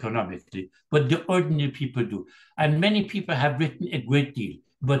suffer economically, but the ordinary people do. And many people have written a great deal,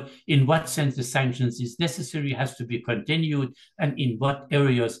 but in what sense the sanctions is necessary has to be continued, and in what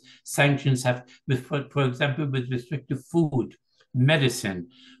areas sanctions have, for example, with respect to food, medicine,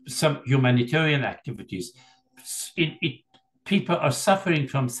 some humanitarian activities. People are suffering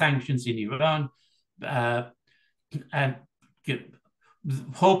from sanctions in Iran, and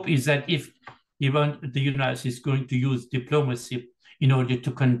hope is that if Iran, the United States is going to use diplomacy in order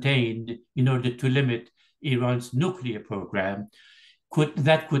to contain, in order to limit Iran's nuclear program,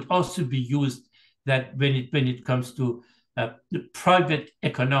 that could also be used, that when it comes to the private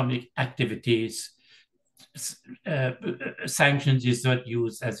economic activities, sanctions is not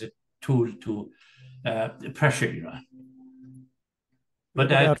used as a tool to pressure Iran. But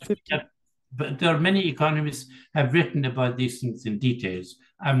there are many economists have written about these things in details.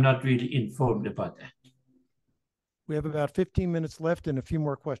 I'm not really informed about that. We have about 15 minutes left and a few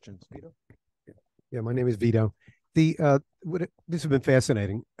more questions. Vito? Yeah, my name is Vito. This has been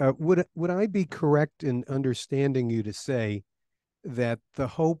fascinating. Would I be correct in understanding you to say that the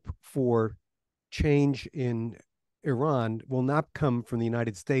hope for change in Iran will not come from the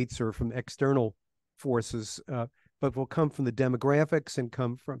United States or from external forces, but will come from the demographics and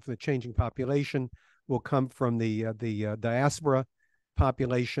come from the changing population, will come from the diaspora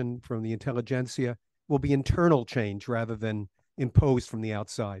population, from the intelligentsia, will be internal change rather than imposed from the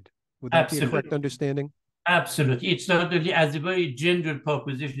outside? Would that be a correct understanding? Absolutely. It's not only, as a very general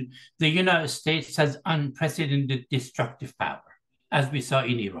proposition, the United States has unprecedented destructive power, as we saw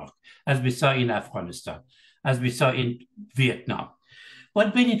in Iraq, as we saw in Afghanistan, as we saw in Vietnam.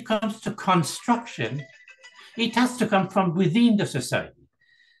 But when it comes to construction, it has to come from within the society.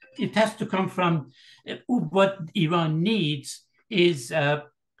 It has to come from what Iran needs is a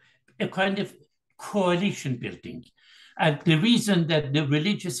kind of coalition building. And the reason that the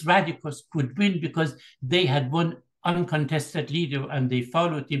religious radicals could win, because they had one uncontested leader and they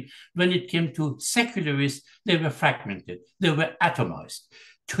followed him. When it came to secularists, they were fragmented, they were atomized.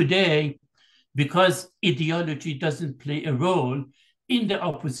 Today, because ideology doesn't play a role in the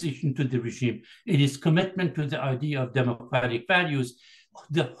opposition to the regime, it is commitment to the idea of democratic values,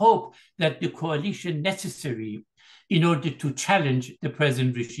 the hope that the coalition necessary in order to challenge the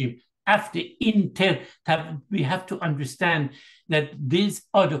present regime. After we have to understand that these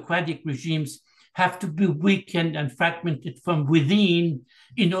autocratic regimes have to be weakened and fragmented from within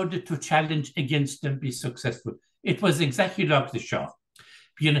in order to challenge against them, be successful. It was exactly like the Shah.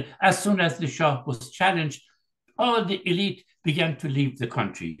 As soon as the Shah was challenged, all the elite began to leave the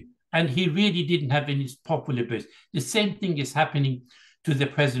country, and he really didn't have any popular base. The same thing is happening to the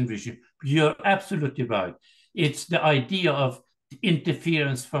present regime. You're absolutely right. It's the idea of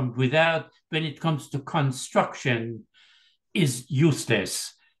interference from without, when it comes to construction, is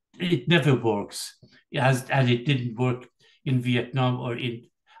useless. It never works, as it didn't work in Vietnam or in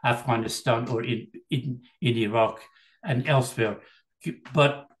Afghanistan or in Iraq and elsewhere.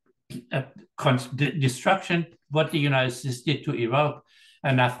 But destruction, what the United States did to Iraq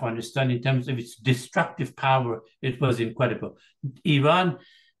and Afghanistan in terms of its destructive power, it was incredible. Iran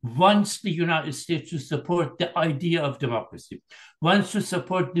wants the United States to support the idea of democracy, wants to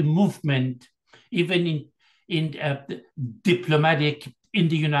support the movement, even in diplomatic, in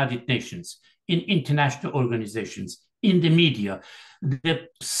the United Nations, in international organizations, in the media. The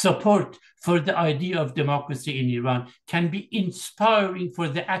support for the idea of democracy in Iran can be inspiring for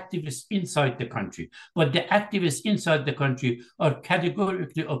the activists inside the country, but the activists inside the country are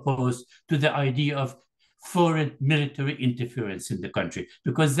categorically opposed to the idea of foreign military interference in the country,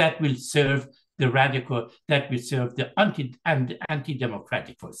 because that will serve the radical, that will serve the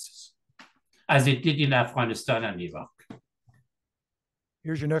anti-democratic forces, as it did in Afghanistan and Iraq.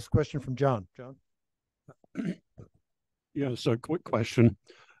 Here's your next question from John. John? Yes, a quick question.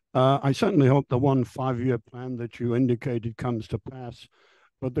 I certainly hope the 1 5-year plan that you indicated comes to pass.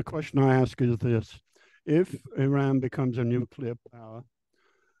 But the question I ask is this. if Iran becomes a nuclear power,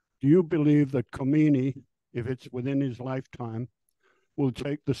 do you believe that Khomeini, if it's within his lifetime, will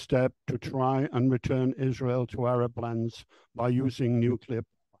take the step to try and return Israel to Arab lands by using nuclear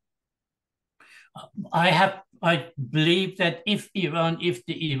I believe that if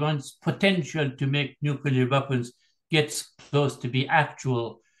Iran's potential to make nuclear weapons gets close to be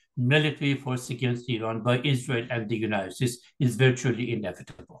actual military force against Iran by Israel and the United States, is virtually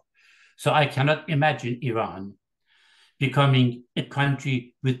inevitable. So I cannot imagine Iran becoming a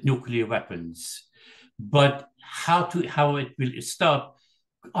country with nuclear weapons. But how it will stop,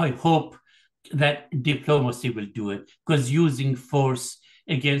 I hope that diplomacy will do it, because using force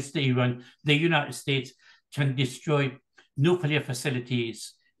against Iran, the United States can destroy nuclear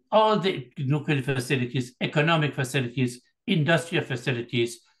facilities, all the nuclear facilities, economic facilities, industrial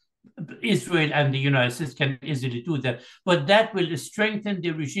facilities. Israel and the United States can easily do that, but that will strengthen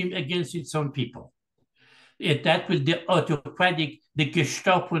the regime against its own people. That will, the autocratic, the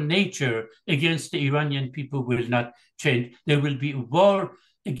Gestapo nature against the Iranian people will not change. There will be war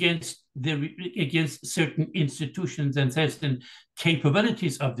against certain institutions and certain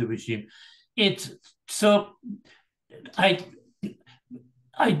capabilities of the regime.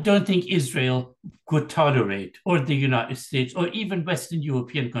 I don't think Israel could tolerate, or the United States, or even Western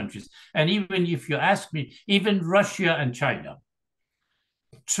European countries. And even if you ask me, even Russia and China,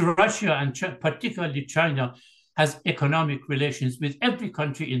 particularly China, has economic relations with every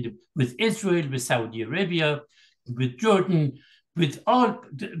country with Israel, with Saudi Arabia, with Jordan, with all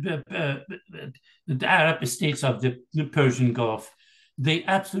the Arab states of the Persian Gulf. They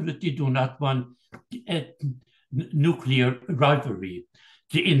absolutely do not want a nuclear rivalry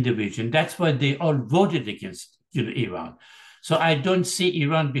in the region. That's why they all voted against Iran. So I don't see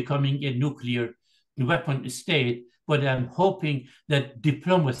Iran becoming a nuclear weapon state, but I'm hoping that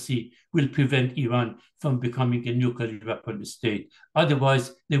diplomacy will prevent Iran from becoming a nuclear weapon state.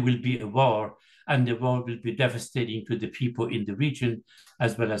 Otherwise, there will be a war, and the war will be devastating to the people in the region,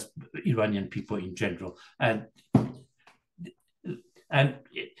 as well as Iranian people in general. And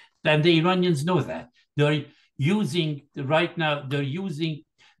the Iranians know that. They're using the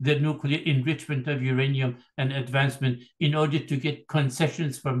nuclear enrichment of uranium and advancement in order to get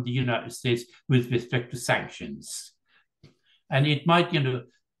concessions from the United States with respect to sanctions. And it might,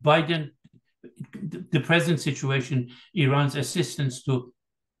 Biden, the present situation, Iran's assistance to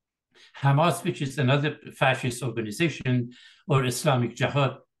Hamas, which is another fascist organization, or Islamic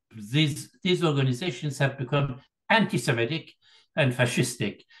Jihad, these organizations have become anti-Semitic and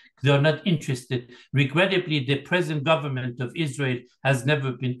fascistic. They're not interested. Regrettably, the present government of Israel has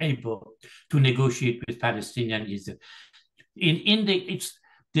never been able to negotiate with Palestinian Israel.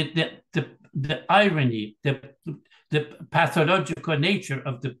 The irony, the pathological nature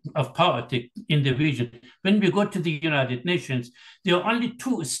of politics in the region. When we go to the United Nations, there are only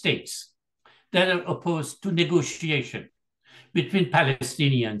two states that are opposed to negotiation between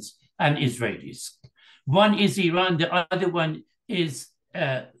Palestinians and Israelis. One is Iran, the other one is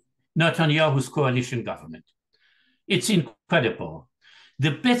Netanyahu's coalition government. It's incredible.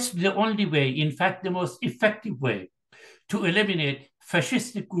 The only way, in fact, the most effective way to eliminate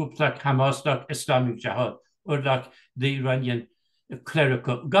fascistic groups like Hamas, like Islamic Jihad, or like the Iranian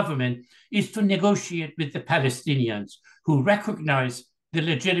clerical government, is to negotiate with the Palestinians who recognize the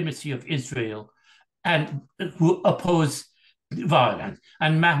legitimacy of Israel and who oppose violence.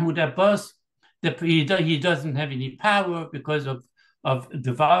 And Mahmoud Abbas, he doesn't have any power because of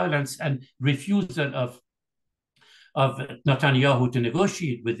the violence and refusal of Netanyahu to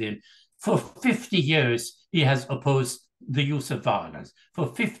negotiate with him. For 50 years, he has opposed the use of violence. For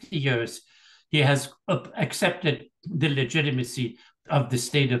 50 years, he has accepted the legitimacy of the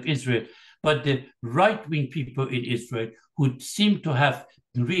state of Israel. But the right-wing people in Israel, who seem to have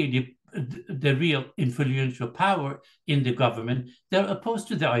really the real influential power in the government, they're opposed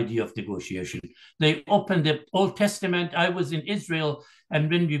to the idea of negotiation. They opened the Old Testament. I was in Israel, and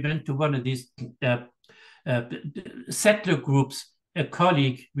when we went to one of these settler groups, a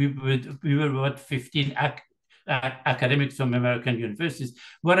colleague, we were about 15 academics from American universities.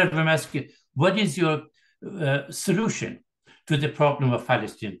 One of them asked, what is your solution to the problem of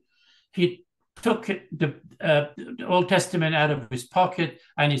Palestine? He took the Old Testament out of his pocket,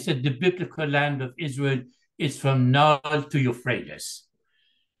 and he said, the biblical land of Israel is from Nile to Euphrates.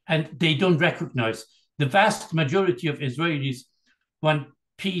 And they don't recognize, the vast majority of Israelis want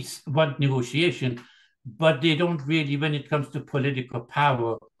peace, want negotiation, but they don't really, when it comes to political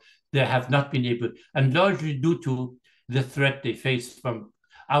power, they have not been able, and largely due to the threat they face from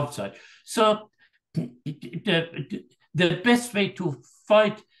outside. So the best way to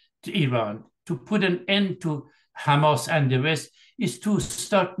fight Iran, to put an end to Hamas and the rest is to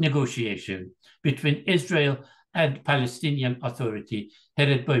start negotiation between Israel and Palestinian Authority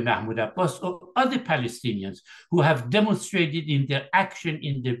headed by Mahmoud Abbas or other Palestinians who have demonstrated in their action,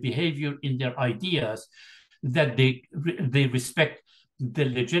 in their behavior, in their ideas that they respect the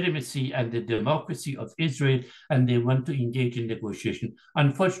legitimacy and the democracy of Israel, and they want to engage in negotiation.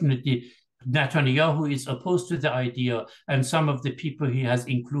 Unfortunately, Netanyahu is opposed to the idea, and some of the people he has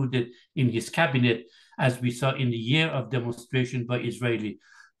included in his cabinet, as we saw in the year of demonstration by Israeli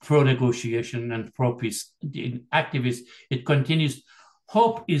pro-negotiation and pro-peace activists, it continues.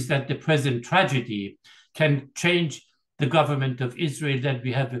 Hope is that the present tragedy can change the government of Israel, that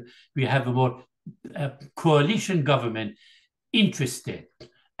we have a more coalition government interested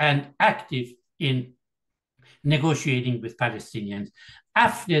and active in negotiating with Palestinians.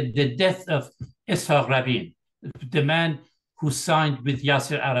 After the death of Ishaq Rabin, the man who signed with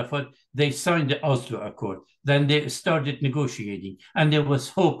Yasser Arafat, they signed the Oslo Accord. Then they started negotiating, and there was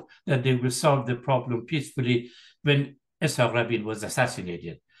hope that they will solve the problem peacefully when Ishaq Rabin was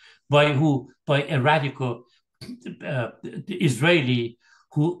assassinated. By who? By a radical Israeli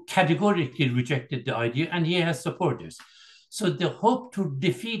who categorically rejected the idea, and he has supporters. So the hope to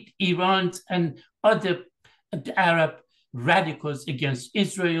defeat Iran's and other Arab radicals against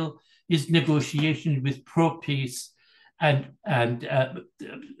Israel is negotiation with pro-peace and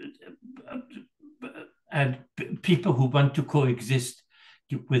people who want to coexist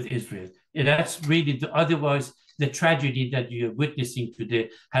with Israel. And that's really otherwise the tragedy that you're witnessing today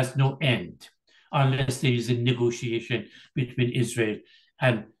has no end unless there is a negotiation between Israel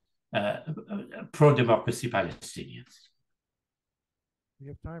and pro-democracy Palestinians. We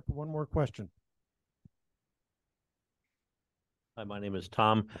have time for one more question. Hi, my name is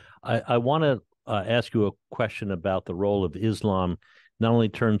Tom. I want to ask you a question about the role of Islam, not only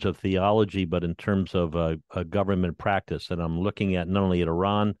in terms of theology, but in terms of a government practice. And I'm looking at not only at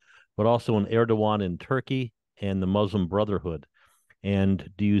Iran, but also in Erdogan in Turkey and the Muslim Brotherhood. And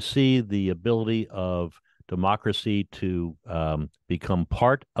do you see the ability of democracy to become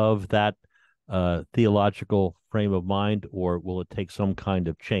part of that theological frame of mind, or will it take some kind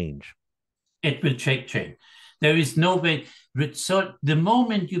of change? It will take change. There is no way. So the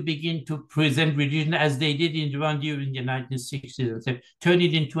moment you begin to present religion as they did in Iran during the 1960s and turn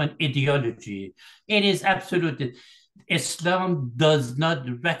it into an ideology, it is absolutely. Islam does not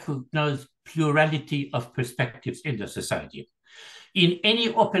recognize plurality of perspectives in the society. In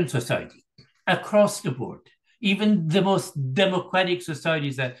any open society, across the board, even the most democratic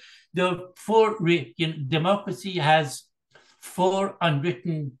societies, that democracy has four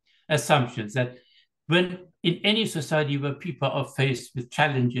unwritten assumptions that when in any society where people are faced with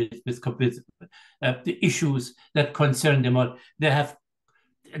challenges, with the issues that concern them all, they have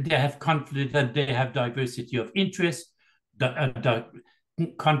conflict, that they have diversity of interest,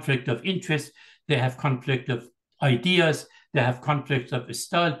 conflict of interest, they have conflict of ideas, they have conflict of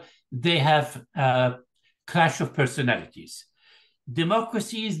style, they have clash of personalities.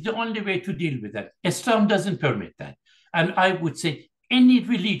 Democracy is the only way to deal with that. Islam doesn't permit that. And I would say any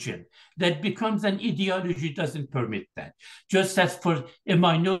religion that becomes an ideology doesn't permit that. Just as for a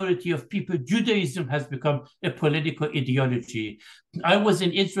minority of people, Judaism has become a political ideology. I was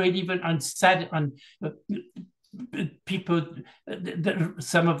in Israel even on people,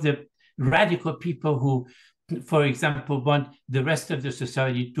 some of the radical people who, for example, want the rest of the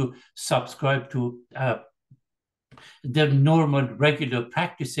society to subscribe to their normal, regular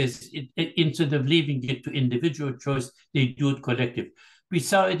practices. Instead of leaving it to individual choice, they do it collective. We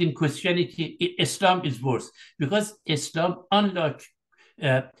saw it in Christianity. Islam is worse because Islam, unlike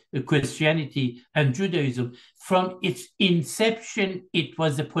Christianity and Judaism, from its inception, it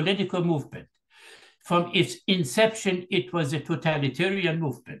was a political movement. From its inception, it was a totalitarian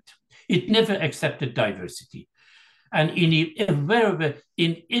movement. It never accepted diversity. And wherever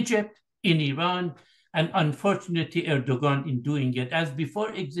in Egypt, in Iran, and unfortunately Erdogan in doing it, as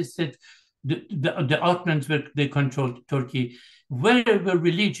before existed, the Ottomans, they controlled Turkey. Wherever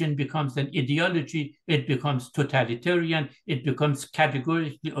religion becomes an ideology, it becomes totalitarian, it becomes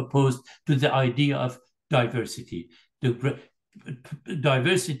categorically opposed to the idea of diversity, the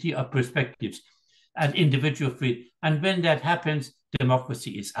diversity of perspectives and individual freedom. And when that happens,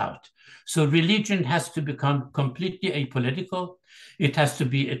 democracy is out. So religion has to become completely apolitical. It has to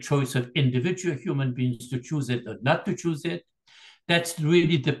be a choice of individual human beings to choose it or not to choose it. That's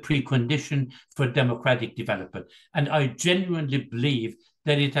really the precondition for democratic development. And I genuinely believe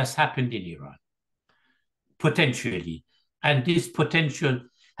that it has happened in Iran, potentially. And this potential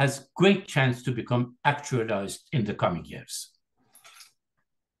has great chance to become actualized in the coming years.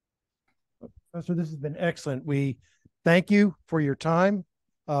 Professor, this has been excellent. We thank you for your time.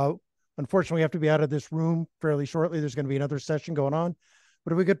 Unfortunately, we have to be out of this room fairly shortly. There's going to be another session going on.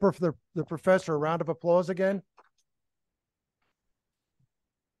 But if we could give the professor a round of applause again.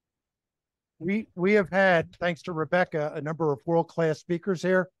 We have had, thanks to Rebecca, a number of world-class speakers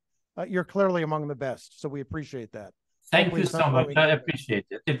here. You're clearly among the best, so we appreciate that. Thank Hopefully you it's so not much. going I anywhere. appreciate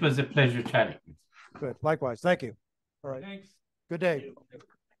it. It was a pleasure chatting with you. Good. Likewise. Thank you. All right. Thanks. Good day.